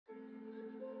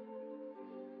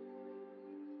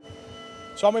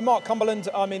So I'm with Mark Cumberland.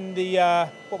 I'm in the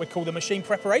what we call the machine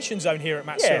preparation zone here at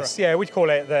Matsuura. Yes, yeah, we'd call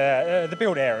it the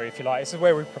build area, if you like. This is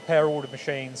where we prepare all the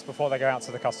machines before they go out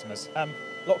to the customers. A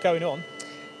lot going on.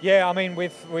 Yeah, I mean,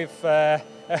 we've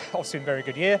obviously been a very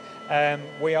good year.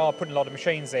 We are putting a lot of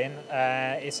machines in.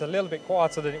 It's a little bit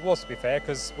quieter than it was, to be fair,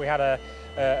 because we had a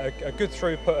good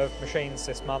throughput of machines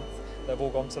this month that have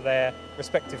all gone to their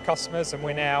respective customers, and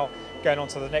we're now going on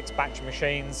to the next batch of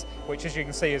machines, which, as you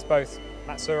can see, is both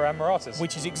Matsuura and Muratas.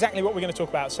 Which is exactly what we're going to talk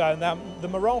about. So now the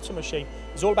Murata machine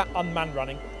is all about unmanned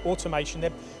running, automation.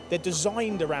 They're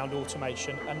designed around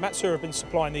automation, and Matsuura have been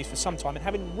supplying these for some time and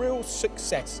having real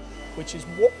success, which is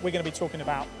what we're going to be talking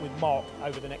about with Mark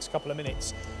over the next couple of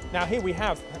minutes. Now here we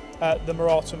have the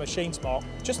Murata machines, Mark.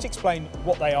 Just explain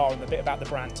what they are and a bit about the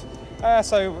brand.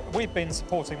 So we've been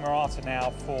supporting Murata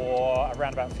now for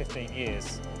around about 15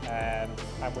 years.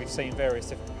 And we've seen various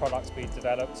different products being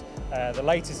developed. The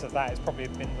latest of that has probably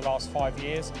been the last 5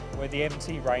 years, where the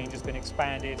MT range has been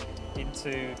expanded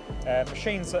into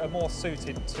machines that are more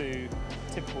suited to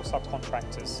typical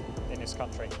subcontractors in this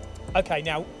country. Okay,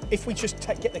 now if we just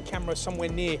get the camera somewhere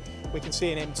near, we can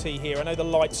see an MT here. I know the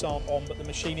lights aren't on, but the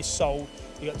machine is sold.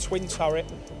 You've got twin turret,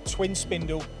 twin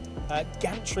spindle,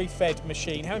 gantry fed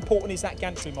machine. How important is that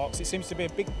gantry, Mark? 'Cause it seems to be a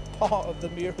big part of the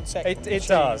Murata. It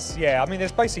does, yeah. I mean,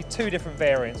 there's basically two different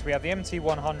variants. We have the MT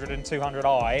 100 and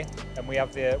 200i, and we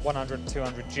have the 100 and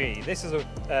 200G. This is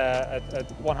a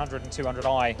 100 and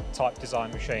 200i type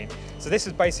design machine. So this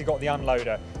has basically got the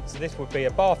unloader. So this would be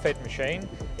a bar fed machine,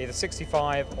 either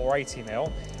 65 or 80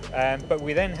 mil. But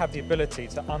we then have the ability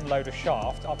to unload a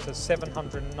shaft up to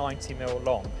 790 mil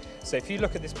long. So if you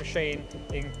look at this machine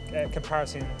in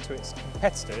comparison to its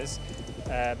competitors,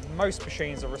 most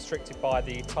machines are restricted by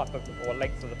the type of or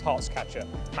length of the parts catcher,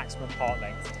 maximum part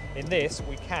length. In this,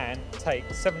 we can take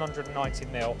 790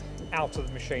 mil out of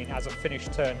the machine as a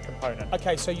finished turn component.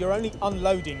 Okay, so you're only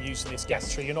unloading using this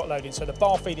gantry, you're not loading. So the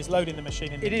bar feed is loading the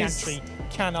machine and the gantry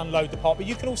can unload the part, but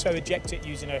you can also eject it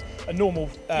using a normal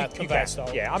conveyor style.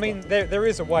 Yeah, I mean, there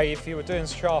is a way, if you were doing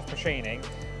shaft machining,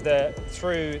 that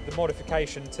through the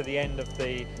modification to the end of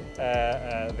the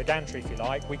gantry, if you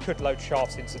like, we could load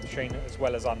shafts into the machine as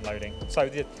well as unloading. So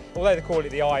although they call it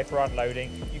the eye for unloading,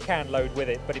 you can load with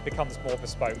it, but it becomes more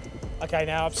bespoke. Okay,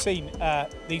 now I've seen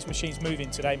these machines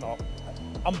moving today, Mark.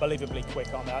 Unbelievably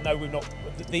quick, aren't they? I know we've not.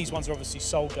 These ones are obviously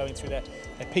sold going through their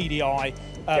PDI,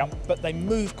 but they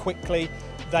move quickly.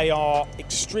 They are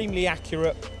extremely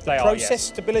accurate. Process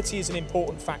stability is an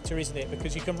important factor, isn't it?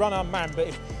 Because you can run unmanned, but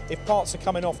if parts are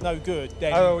coming off no good,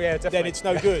 then, then it's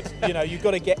no good. You know, you've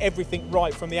got to get everything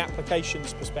right from the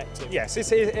applications perspective. Yes,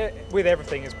 with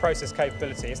everything is process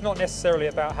capability. It's not necessarily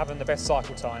about having the best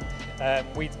cycle time.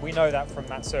 We know that from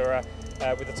Matsuura.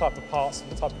 With the type of parts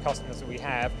and the type of customers that we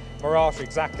have, Murata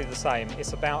exactly the same.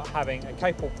 It's about having a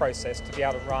capable process to be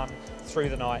able to run through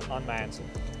the night unmanned.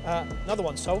 Another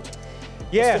one sold.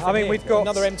 Yeah, I mean, we've got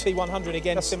another MT 100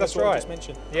 again, similar to what I just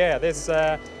mentioned. Yeah, there's.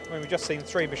 I mean, we've just seen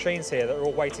 3 machines here that are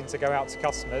all waiting to go out to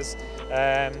customers.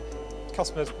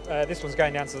 This one's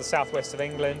going down to the southwest of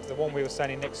England. The one we were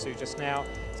standing next to just now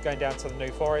is going down to the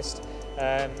New Forest.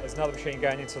 There's another machine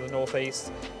going into the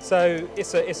northeast. So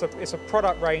it's a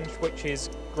product range which is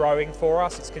growing for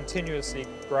us. It's continuously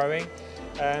growing.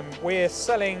 We're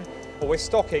selling, or we're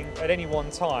stocking at any one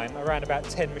time around about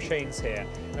 10 machines here.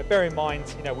 Now, bear in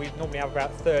mind, you know, we normally have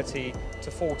about 30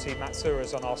 to 40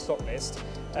 Matsuuras on our stock list.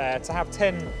 To have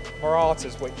 10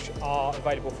 Muratas which are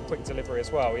available for quick delivery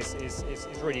as well is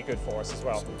really good for us as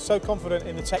well. So confident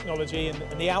in the technology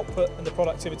and the output and the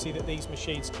productivity that these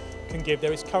machines can give.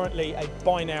 There is currently a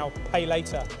buy now, pay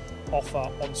later offer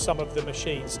on some of the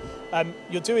machines.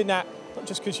 You're doing that not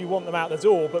just because you want them out the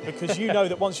door, but because you know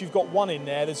that once you've got one in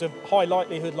there, there's a high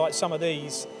likelihood, like some of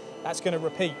these, that's going to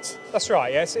repeat. That's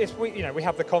right. Yes, we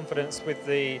have the confidence with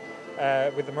the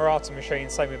Murata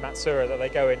machines, same with Matsuura, that they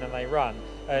go in and they run.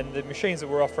 And the machines that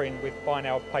we're offering with buy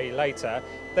now, pay later,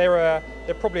 they're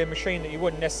probably a machine that you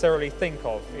wouldn't necessarily think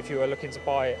of if you were looking to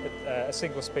buy a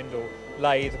single spindle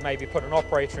lathe, maybe put an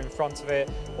operator in front of it,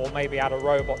 or maybe add a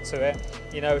robot to it.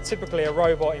 You know, typically a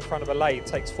robot in front of a lathe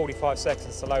takes 45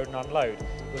 seconds to load and unload.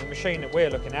 With the machine that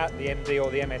we're looking at, the MD or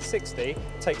the MS60,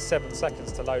 takes 7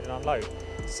 seconds to load and unload.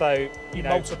 So you know,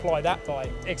 multiply that by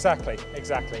exactly,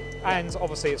 and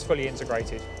obviously it's fully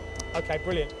integrated. Okay,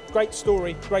 brilliant. Great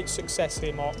story, great success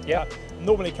here, Mark. Yeah.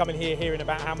 Normally coming here hearing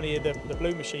about how many of the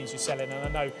blue machines you're selling,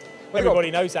 and I know everybody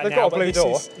knows that now. They've got a blue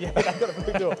door. Yeah, they've got a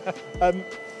blue door.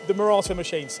 The Murata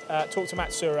machines, talk to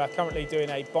Matsuura, currently doing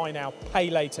a buy now, pay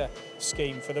later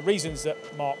scheme. For the reasons that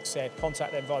Mark said,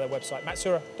 contact them via their website,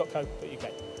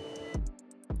 matsuura.co.uk.